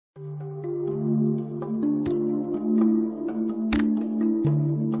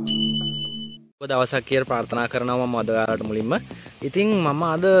දවසක් කියලා ප්‍රාර්ථනා කරනවා මම අද ඔයාලට මුලින්ම. ඉතින් මම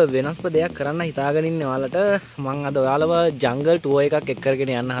අද වෙනස්ම දෙයක් කරන්න හිතාගෙන ඉන්නේ ඔයාලට. මම අද ඔයාලව ජංගල් ටුවර් එකක් එක්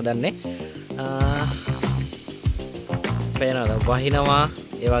කරගෙන යන්න හදන්නේ. පේනවද? වහිනවා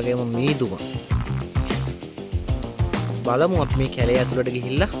ඒ වගේම මීදුම. බලමු අපි මේ කැලේ ඇතුළට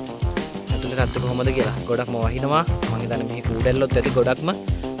ගිහිල්ලා ඇතුළේ තත්ත්වය කොහොමද කියලා. ගොඩක්ම වහිනවා. මම හිතන්නේ මේ කූඩැල්ලොත් ඇති ගොඩක්ම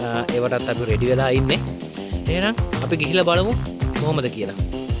ඒවටත් අපි රෙඩි වෙලා ඉන්නේ. එහෙනම් අපි ගිහිල්ලා බලමු කොහොමද කියලා.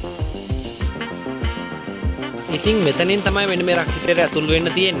 ඉතින් මෙතනින් තමයි මෙන්න මේ රක්ෂිතයට ඇතුල් වෙන්න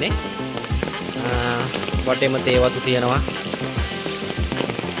තියෙන්නේ. වටේම තේ වතු තියෙනවා.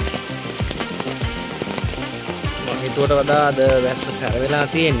 හිතුවට වඩා අද වැස්ස සැර වෙලා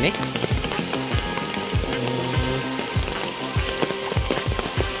තියෙන්නේ.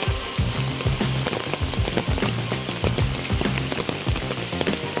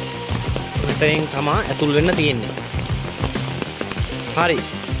 මෙතනින් තමයි ඇතුල් වෙන්න තියෙන්නේ. හරි.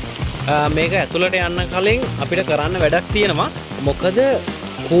 මේක ඇතුළට යන්න කලින් අපිට කරන්න වැඩක් තියෙනවා. මොකද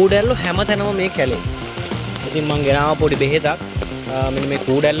කූඩැල්ලෝ හැමතැනම මේ කැලේ. ඉතින් මම ගෙනාවා පොඩි බෙහෙතක්. මෙන්න මේ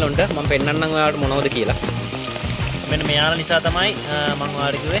කූඩැල්ලොන්ට මම පෙන්නන්නම් ඔයාලට මොනවද කියලා. මෙන්න මෙයාලා නිසා තමයි මම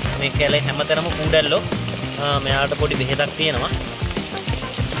ඔයාලට කිව්වේ මේ කැලේ හැමතැනම කූඩැල්ලෝ. මෙයාලට පොඩි බෙහෙතක් තියෙනවා.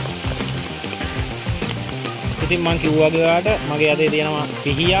 ඉතින් මම කිව්වා වගේ ඔයාලට මගේ අතේ තියෙනවා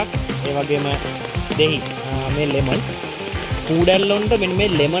පිහියක්, ඒ වගේම දෙහි, මේ ලෙමන්. කූඩැල්ලොන්ට මෙන්න මේ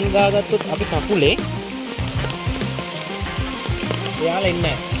ලෙමන් ගාගත්තොත් අපි කකුලේ එයාලා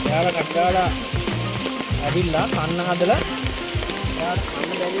ඉන්නේ නැහැ. එයාලා කක්කාලා ඇවිල්ලා කන්න හදලා එයාට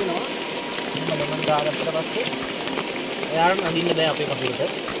කන්න බැරි වෙනවා. ලෙමන් ගාගත්තට පස්සේ එයාට නදින්න බෑ අපේ කකුලට.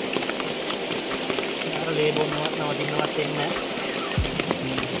 එයාලා ලේ බොන්නවත් නවතින්නවත් වෙන්නේ නැහැ.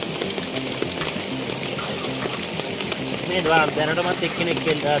 මේ දැනටමත් එක්කෙනෙක්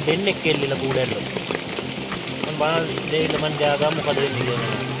දෙන්නෙක් කෙල්ලලා කූඩැල්ලෝ. බලන්න දෙයි ලෙමන් ගාගා මොකද වෙන්නේ කියලා.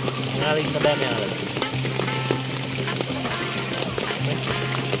 මෙයාලා ඉන්න බෑ මෙයාලා.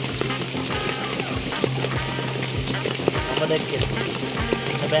 මම දැක්කේ.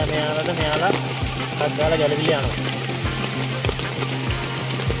 ඉන්න බෑ මෙයාලට. මෙයාලා කක් ගාලා ගැලවිලා යනවා.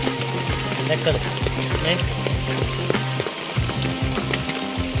 දැක්කද? නේ?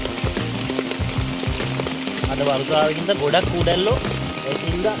 අද වරුසාවෙකින්ද ගොඩක් කුඩැල්ලෝ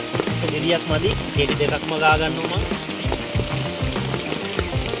ඒකින්ද ගෙඩියක් මදි. ගෙඩි දෙකක්ම ගා ගන්නවා මම.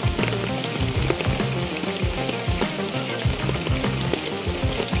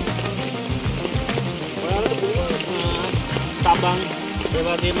 ඔයාලට පුළුවන් තබන් ඒ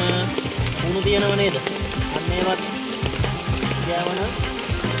වගේම උණු තියෙනව නේද? අන්න ඒවත් ගෑවන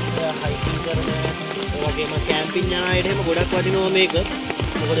හයිකින් කරන ඒ වගේම කැම්පින් යන අයට එහෙම ගොඩක් වටිනවා මේක.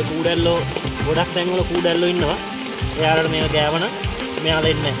 මොකද කූඩැල්ලෝ ගොඩක් තැන්වල කූඩැල්ලෝ ඉන්නවා. එයාලට මේක ගෑවන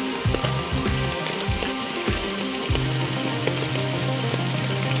මෙයාලා ඉන්නේ නැහැ.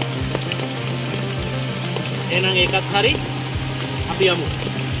 එහෙනම් ඒකත් හරි. අපි යමු.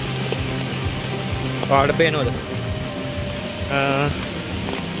 පාඩ පේනවද?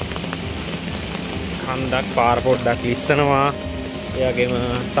 කන්දක් පාර පොඩ්ඩක් ලිස්සනවා. ඒ වගේම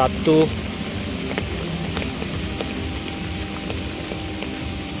සත්තු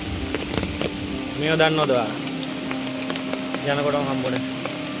මේව දන්නවද ඔයාලා? යනකොටම හම්බුනේ.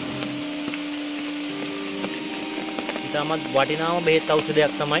 ඉතාමත් වටිනාම බෙහෙත්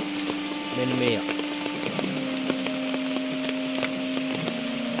ඖෂධයක් තමයි මෙන්න මේ.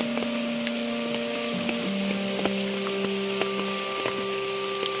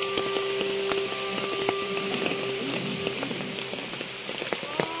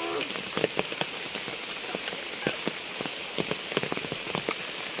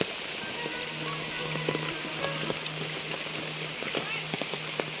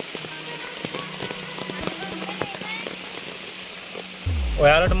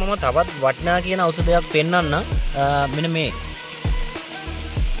 ඔයාලට මම තවත් වටිනා කියන ඖෂධයක් පෙන්නන්න. මෙන්න මේ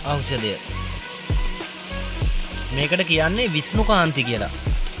ඖෂධය. මේකට කියන්නේ විෂ්ණුකාන්ති කියලා.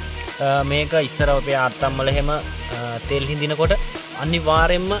 මේක ඉස්සර අපේ ආත්තම්මල එහෙම තෙල් හිඳිනකොට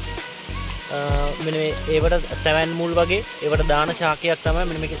අනිවාර්යෙන්ම මෙන්න මේ ඒවට සැවැන් මුල් වගේ ඒවට දාන ශාකයක් තමයි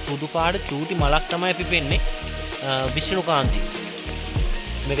මෙන්න මේකේ සුදු පාට චූටි මලක් තමයි පිපෙන්නේ. විෂ්ණුකාන්ති.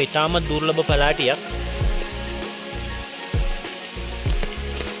 මේක ඉතාමත් දුර්ලභ පළාටියක්.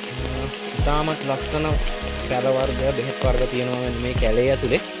 ඉතාමත් ලස්සන පැල වර්ග බෙහෙත් වර්ග තියෙනවා මේ කැලේ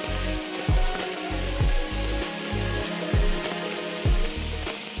ඇතුලේ.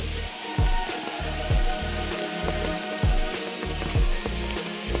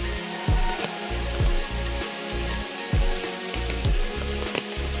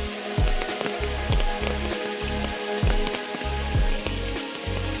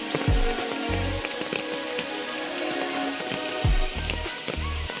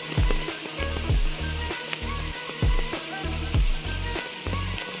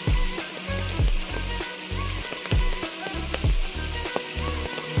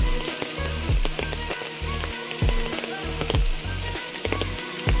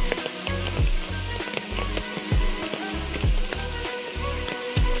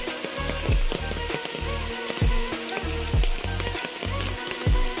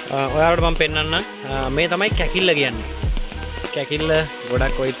 ඔයාලට මම පෙන්නන්න මේ තමයි කැකිල්ල කියන්නේ. කැකිල්ල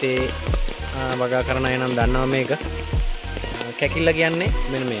ගොඩක් ඔය තේ වගා කරන අය නම් දන්නවා මේක. කැකිල්ල කියන්නේ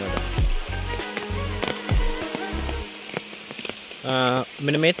මෙන්න මේවට.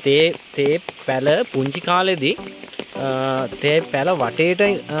 මෙන්න මේ තේ පැල පුංචි කාලේදී තේ පැල වටේට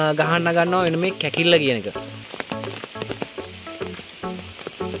ගහන්න ගන්නවා මෙන්න මේ කැකිල්ල කියන එක.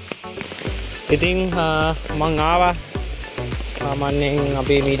 ඉතින් මං ආවා සාමාන්‍යයෙන්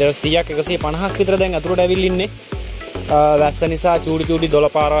අපි මීටර් 100ක් 150ක් විතර දැන් අතුරට ඇවිල්ලා ඉන්නේ. වැස්ස නිසා චූටි දොළ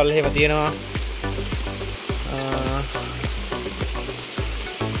පාරවල් එහෙම තියෙනවා.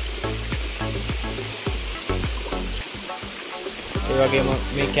 ඒ වගේම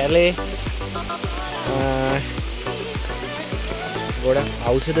මේ කැලේ ගොඩක්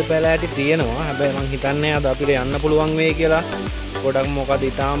ඖෂධ පැල ඇති තියෙනවා. හැබැයි මං හිතන්නේ අද අපිට යන්න පුළුවන් වෙයි කියලා. ගොඩක් මොකද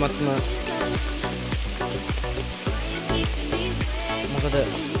ඉතාමත්ම මොකද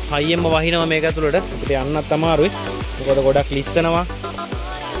හයියෙන්ම වහිනවා මේක ඇතුළට. අපිට යන්නත් අමාරුයි. මොකද ගොඩක් ලිස්සනවා.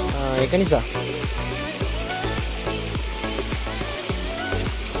 ඒක නිසා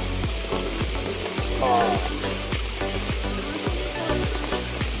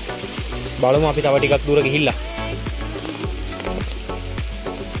බලමු අපි තව ටිකක් දුර ගිහිල්ලා.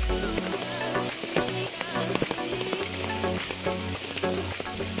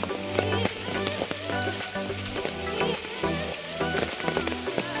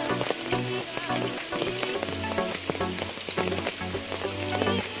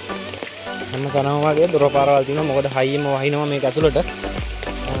 හැම තැනම වගේ දොර පාරවල් තියෙනවා. මොකද හයියෙම වහිනවා මේක ඇතුළට.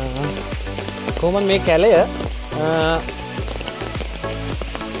 කොහොමද මේ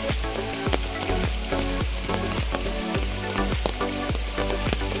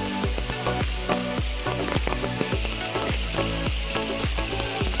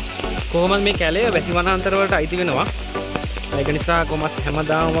කැලය වැසි වනාන්තර වලට අයිති වෙනවා. ඒක නිසා කොහොමත්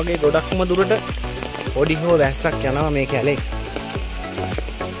හැමදාම වගේ ගොඩක්ම දුරට පොඩි හෝ වැස්සක් යනවා මේ කැලේ.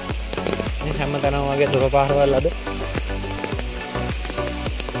 මේ හැමතැනම වගේ දොර පාරවල් අද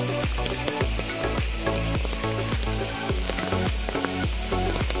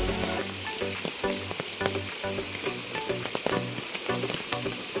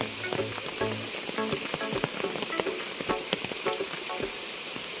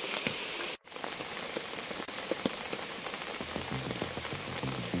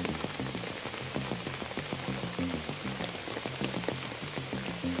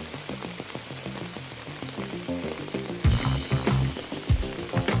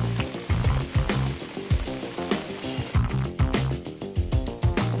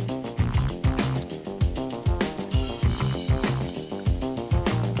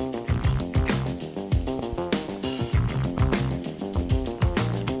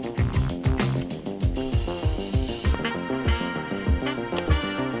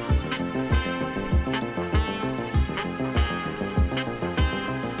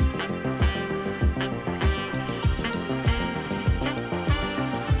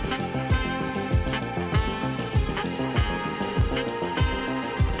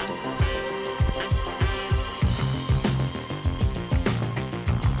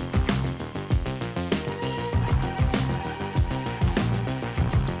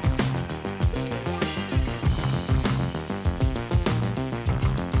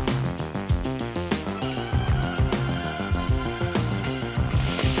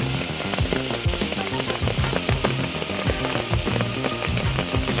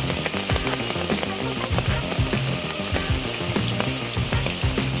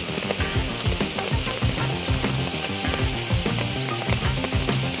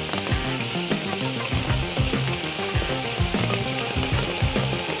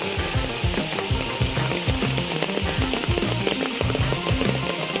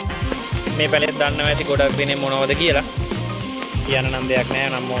මේ පැලෙත් දන්නවා ඇති ගොඩක් දෙනේ මොනවද කියලා. කියන්න නම් දෙයක් නැහැ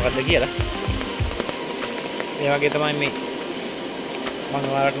නම් මොකද්ද කියලා. ඒ වගේ තමයි මේ මම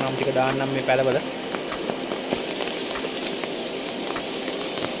ඔයාලට නම් ටික දාන්නම් මේ පැලවල.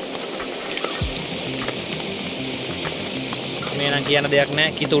 මේ නම් කියන්න දෙයක්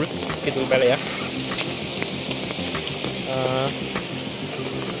නැහැ. කිතුල් පැලයක්.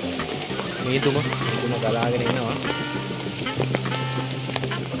 මීදුම ගලාගෙන එනවා.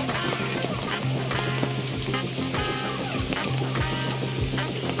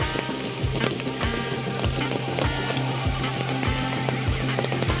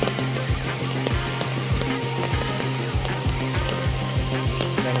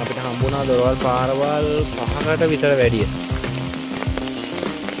 හම්බුණා දොරවල් පාරවල් 5කට විතර වැඩිය.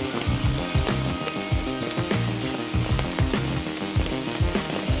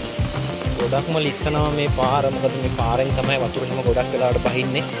 ගොඩක්ම ලිස්සනවා මේ පාර. මොකද මේ පාරෙන් තමයි වතුර හැම ගොඩක් වෙලාවට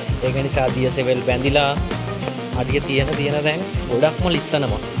බහින්නේ. ඒක නිසා දියසෙවල් බැඳිලා අඩිය තියෙන දැන් ගොඩක්ම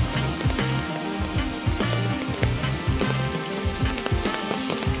ලිස්සනවා.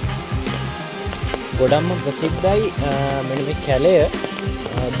 ගොඩක්ම ප්‍රසිද්ධයි මෙන්න මේ කැලය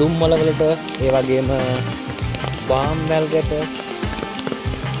දුම්මල වලට, ඒ වගේම බාම් වැල්ගට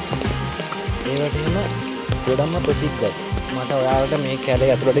ඒවට එහෙම ගොඩක්ම ප්‍රසිද්ධයි. මට ඔයාලට මේ කැලේ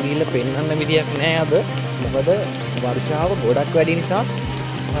ඇතුළට ගිහිල්ලා පෙන්වන්න විදියක් නැහැ අද. මොකද වර්ෂාව ගොඩක් වැඩි නිසා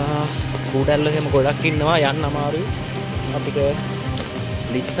කූඩැල්ලෝ එහෙම ගොඩක් ඉන්නවා, යන්න අමාරුයි. අපිට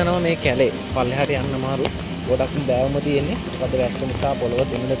ලිස්සනවා මේ කැලේ. පල්ලෙහාට යන්න අමාරුයි. ගොඩක්ම බෑවම තියෙන්නේ. මොකද වැස්ස නිසා පොළව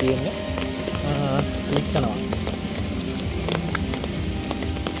දෙන්න තියෙන්නේ. ලිස්සනවා.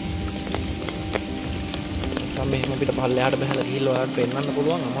 මෙහෙම අපිට පල්ලෙහාට බහලා ගිහිල්ලා ඔයාලට පෙන්වන්න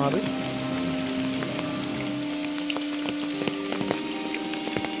පුළුවන්, අමාරුයි.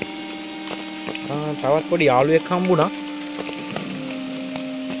 තවත් පොඩි යාළුවෙක් හම්බුණා.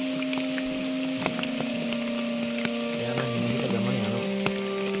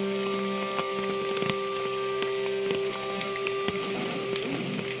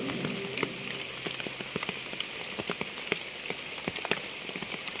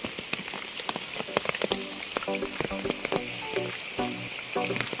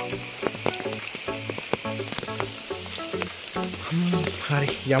 හරි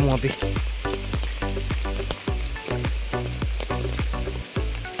යමු අපි.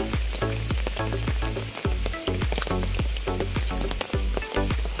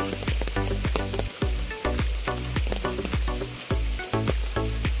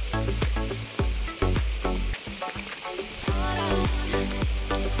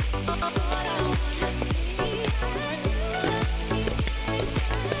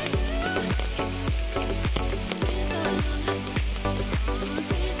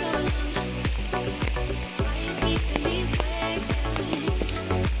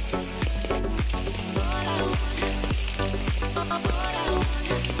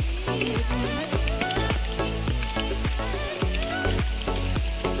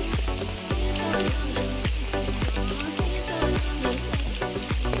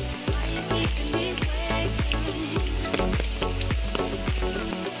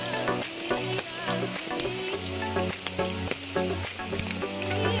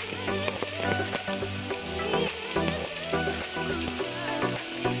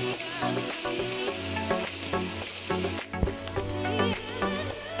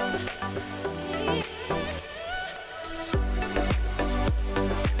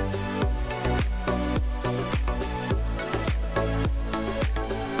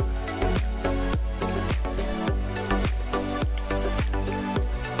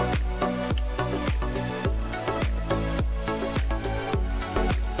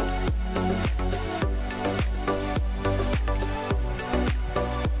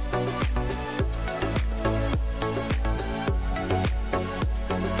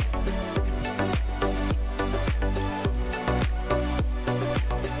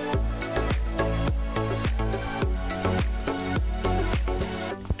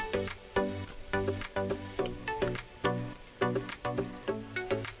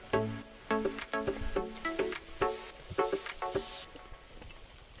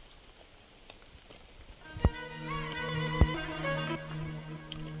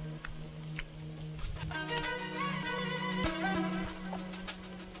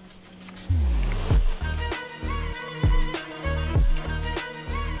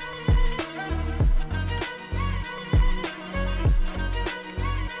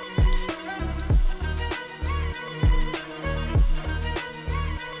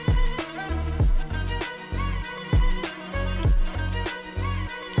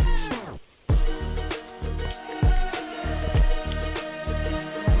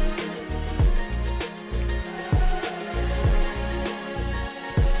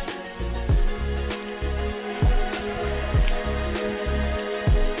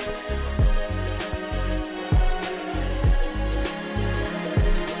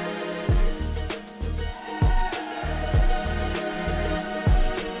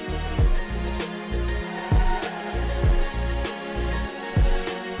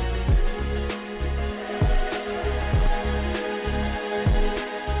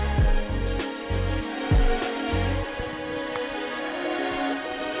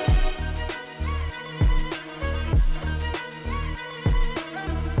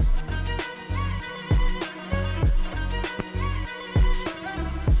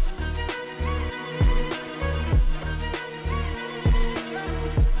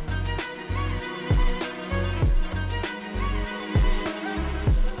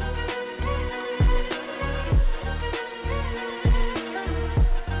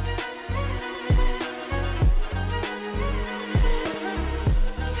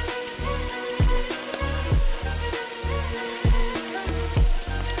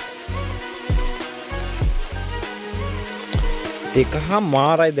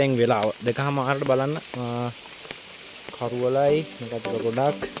 2:00 දැන් වෙලාව 2:00 බලන්න කරුවලයි මේකට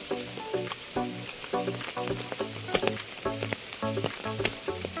ගොඩක්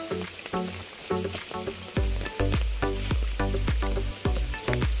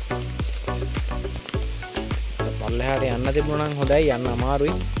පල්ලෙහාට යන්න තිබුණා නම් හොඳයි යන්න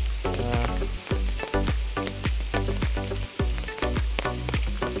අමාරුයි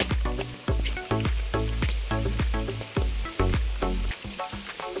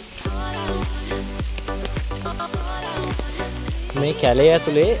මේ කැලේ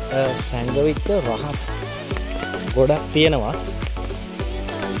ඇතුලේ සැඟවිච්ච රහස් ගොඩක් තියෙනවා.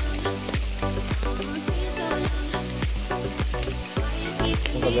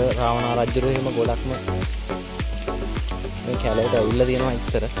 මොකද රාවණ රජුරු එහෙම ගොඩක්ම මේ කැලේට ඇවිල්ලා තියෙනවා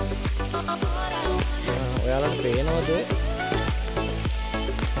ඉස්සර. ඔයාලට පේනවද?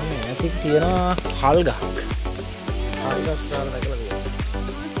 මේ ඇතික් තියෙනවා හල් ගහක්. හල් ගස් වල දැකලා තියෙනවා.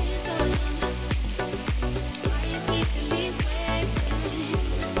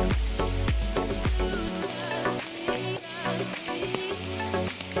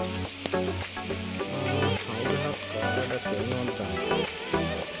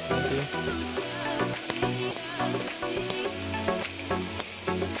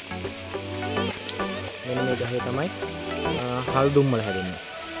 මෙන්න මේ ගහේ තමයි හල් දුම්මල හැදෙන්නේ.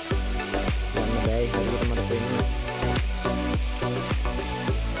 යන්න බෑ හරියට මට පේන්නේ.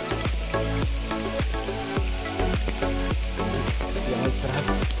 යා ඉස්සරහට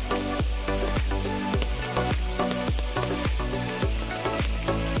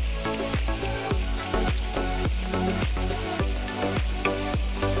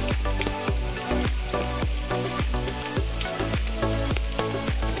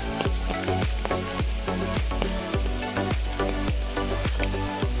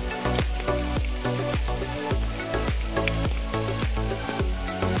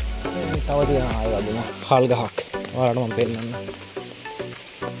තව තියෙනවා ආයෙ වදින හල් ගහක්. ඔයාලට මම පෙන්නන්න.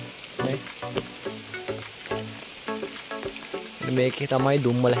 මේකේ තමයි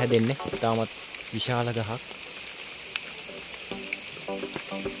දුම්මල හැදෙන්නේ. තාමත් විශාල ගහක්.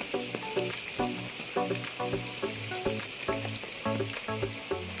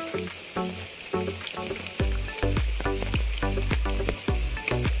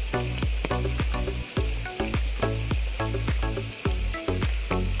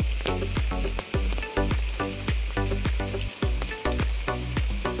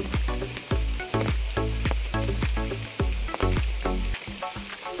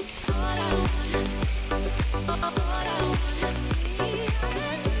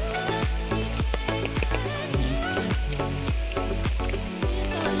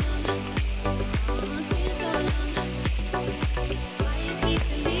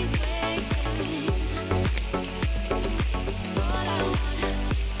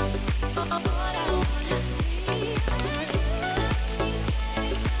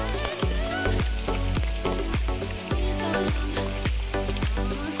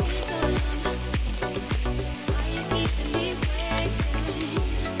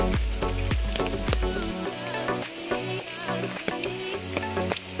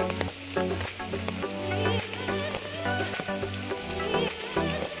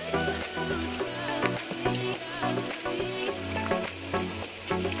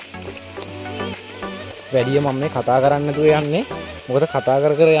 වැඩිය මම මේ කතා කරන්න නැතුව යන්නේ. මොකද කතා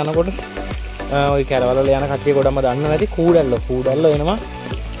කර කර යනකොට ওই කැලවල වල යන කට්ටිය ගොඩක්ම දන්නවා ඇති කූඩැල්ල එනවා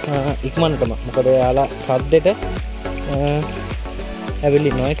ඉක්මනටම. මොකද එයාලා සද්දෙට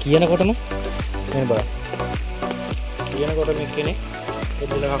ඇවිල්ලිනවා කියනකොටම මෙන්න බලන්න. කියනකොට මේ කෙනෙක්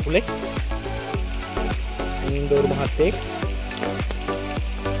එදිල කකුලේ ඉන්දෝර මහත්තයෙක්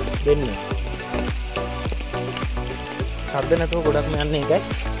දෙන්නේ. සද්ද නැතුව ගොඩක්ම යන්නේ ඒකයි.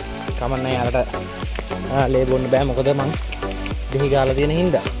 කමන්නේ යාලට ලේ බොන්න බෑ මොකද මං දෙහි ගාලා තියෙන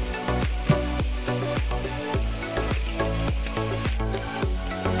හින්දා.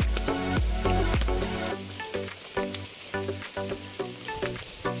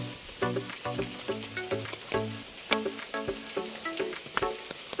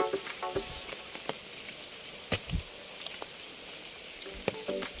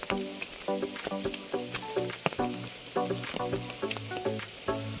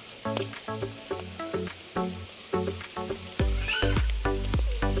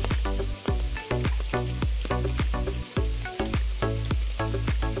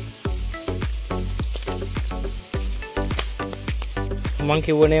 මං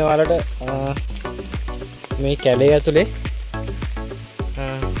කිව්වනේ ඔයාලට මේ කැලේ ඇතුලේ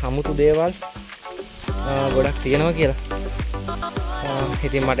අමුතු දේවල් ගොඩක් තියෙනවා කියලා.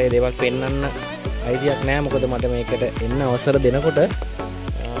 ඉතින් මට ඒ දේවල් පෙන්වන්න අයිතියක් නැහැ. මොකද මට මේකට එන්න අවසර දෙනකොට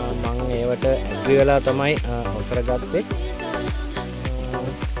මම ඒවට ඇග්‍රි වෙලා තමයි අවසර ගත්තේ.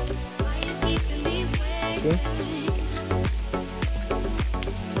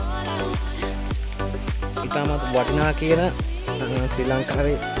 ඉතාමත් වටිනා කියන ශ්‍රී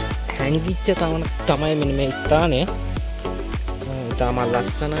ලංකාවේ හැංගිච්ච තමයි මෙන්න මේ ස්ථානය. ඉතාමත්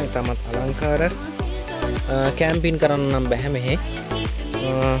ලස්සන, ඉතාමත් අලංකාර. කැම්පින් කරන්න නම් බැහැ මෙහි.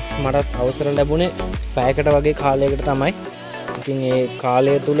 මටත් අවසර ලැබුණේ පැයකට වගේ කාලයකට තමයි. ඉතින් ඒ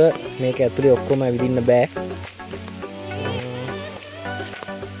කාලය තුල මේක ඇතුලේ ඔක්කොම ඇවිදින්න බෑ.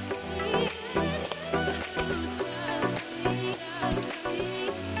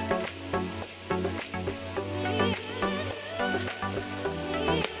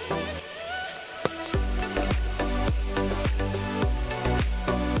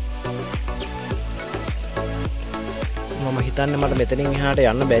 මම හිතන්නේ මට මෙතනින් එහාට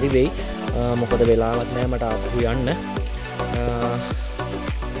යන්න බැරි වෙයි. මොකද වෙලාවක් නැහැ මට ආපහු යන්න.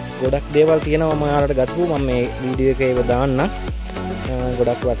 ගොඩක් දේවල් තියෙනවා මම ඔයාලට ගත්තා. මම මේ වීඩියෝ එකේ ඒව දාන්න.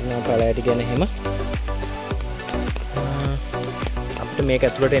 ගොඩක් වටිනා පැලෑටි ගැන එහෙම. අපිට මේක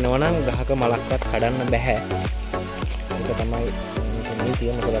ඇතුළට එනවා නම් ගහක මලක්වත් කඩන්න බෑ. ඒක තමයි මෙතන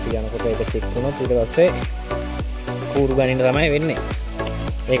තියෙන. මොකද අපි යනකොට ඒක චෙක් වුණොත් ඊට පස්සේ කූරු ගනින්න තමයි වෙන්නේ.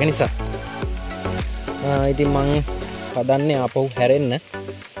 ඒක නිසා ඉතින් මං හදන්නේ ආපහු හැරෙන්න.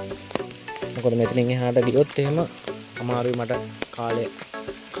 මොකද මෙතනින් එහාට ගියොත් එහෙම අමාරුයි මට කාලය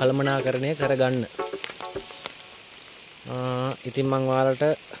කළමනාකරණය කරගන්න. ඉතින් මං ඔයාලට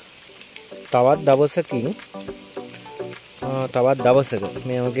තවත් දවසක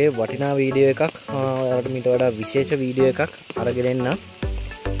මේ වගේ වටිනා වීඩියෝ එකක් ඔයාලට මීට වඩා විශේෂ වීඩියෝ එකක් අරගෙන එන්න.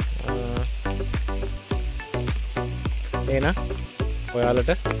 එහෙනම්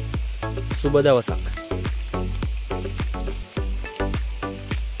ඔයාලට සුබ දවසක්.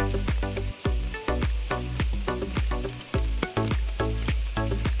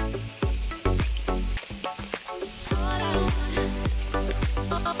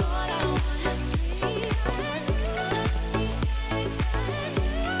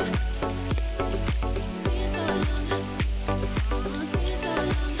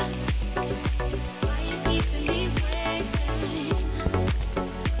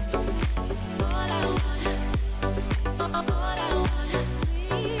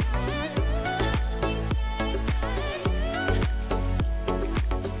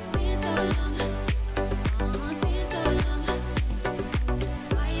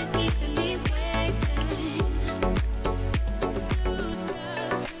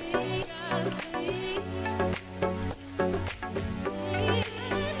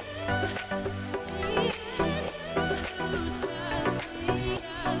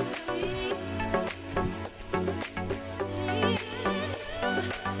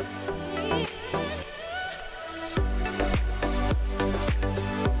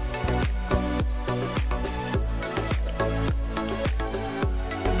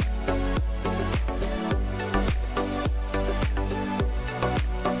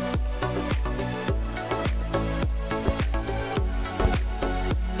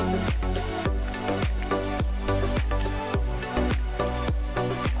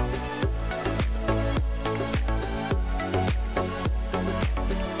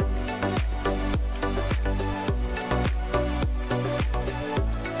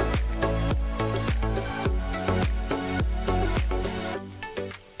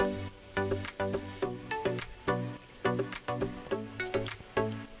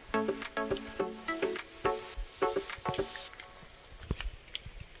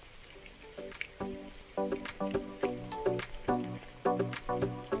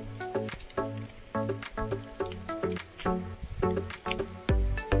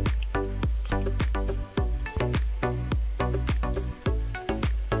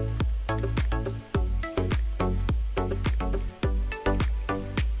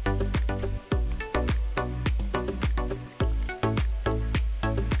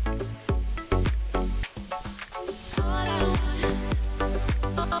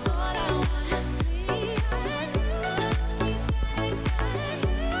 all